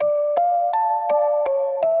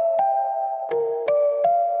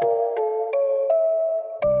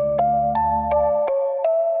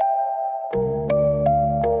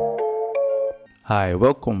Hi,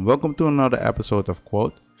 welcome to another episode of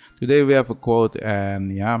Quote. Today we have a quote,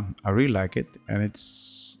 and yeah, I really like it, and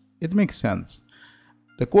it makes sense.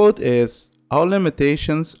 The quote is, "Our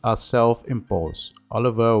limitations are self-imposed."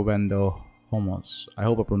 Oliver Wendell Holmes. I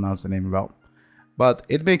hope I pronounced the name well, but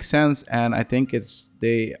it makes sense, and I think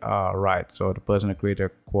they are right. So the person who created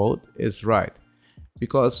a quote is right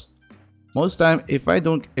because most time if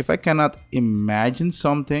I cannot imagine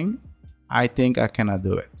something, I think I cannot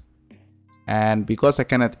do it. And because I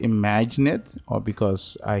cannot imagine it, or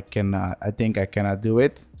because I think I cannot do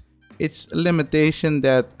it, it's a limitation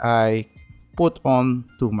that I put on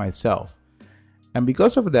to myself. And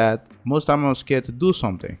because of that, most time I'm scared to do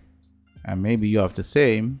something. And maybe you have the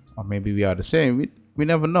same, or maybe we are the same. We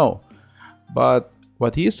never know. But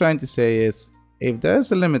what he's trying to say is, if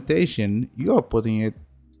there's a limitation, you are putting it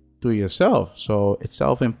to yourself. So it's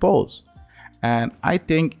self-imposed. And I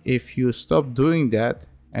think if you stop doing that,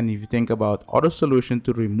 and if you think about other solutions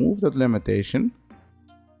to remove that limitation,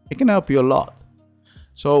 it can help you a lot.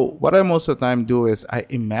 So what I most of the time do is I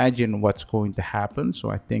imagine what's going to happen. So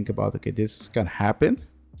I think about, okay, this can happen.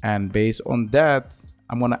 And based on that,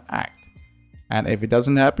 I'm going to act. And if it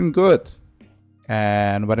doesn't happen, good.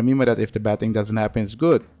 And what I mean by that, if the bad thing doesn't happen, it's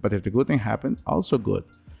good. But if the good thing happens, also good.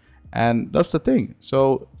 And that's the thing.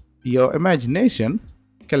 So your imagination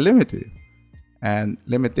can limit you. And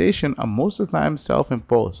limitation are most of the time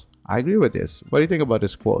self-imposed. I agree with this. What do you think about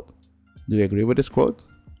this quote? Do you agree with this quote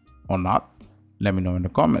or not? Let me know in the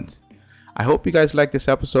comments. I hope you guys like this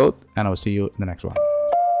episode, and I'll see you in the next one.